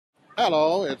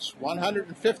Hello, it's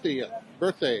 150th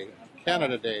birthday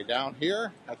Canada Day down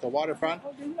here at the waterfront.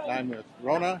 I'm with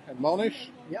Rona and Monish.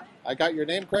 Yeah. I got your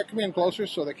name correct. Come in closer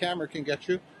so the camera can get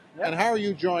you. Yeah. And how are you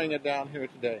enjoying it down here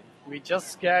today? We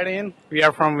just got in. We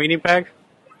are from Winnipeg.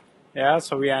 Yeah,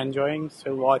 so we are enjoying,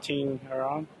 still watching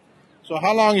around. So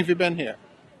how long have you been here?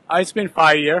 It's been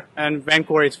 5 years, and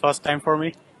Vancouver is first time for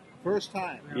me. First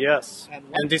time. Yes, And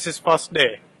and this is first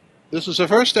day. This is the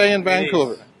first day in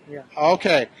Vancouver. Yeah.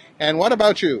 Okay. And what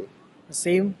about you?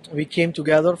 Same. We came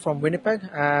together from Winnipeg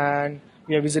and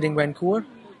we are visiting Vancouver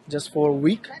just for a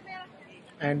week.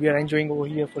 And we are enjoying over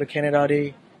here for the Canada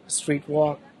Day, street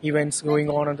walk, events going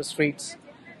on the streets.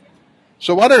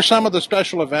 So what are some of the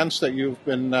special events that you've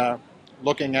been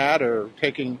looking at or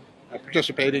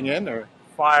participating in? Or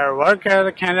Firework at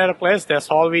the Canada Place, that's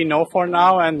all we know for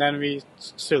now, and then we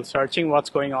still searching what's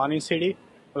going on in city.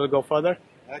 We'll go further.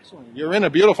 Excellent. You're in a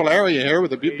beautiful area here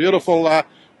with a beautiful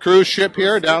cruise ship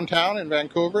here downtown in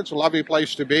Vancouver. It's a lovely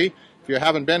place to be. If you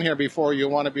haven't been here before, you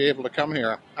want to be able to come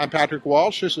here. I'm Patrick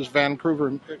Walsh. This is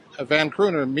Vancouver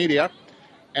Media.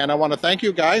 And I want to thank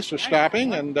you guys for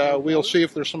stopping, and we'll see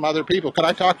if there's some other people. Could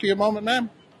I talk to you a moment, ma'am?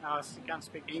 No, she can't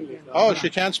speak English. Oh, she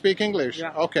can't speak English?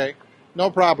 Yeah. Okay. No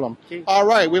problem. All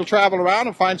right. We'll travel around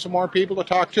and find some more people to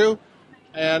talk to.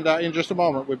 And in just a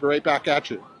moment, we'll be right back at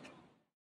you.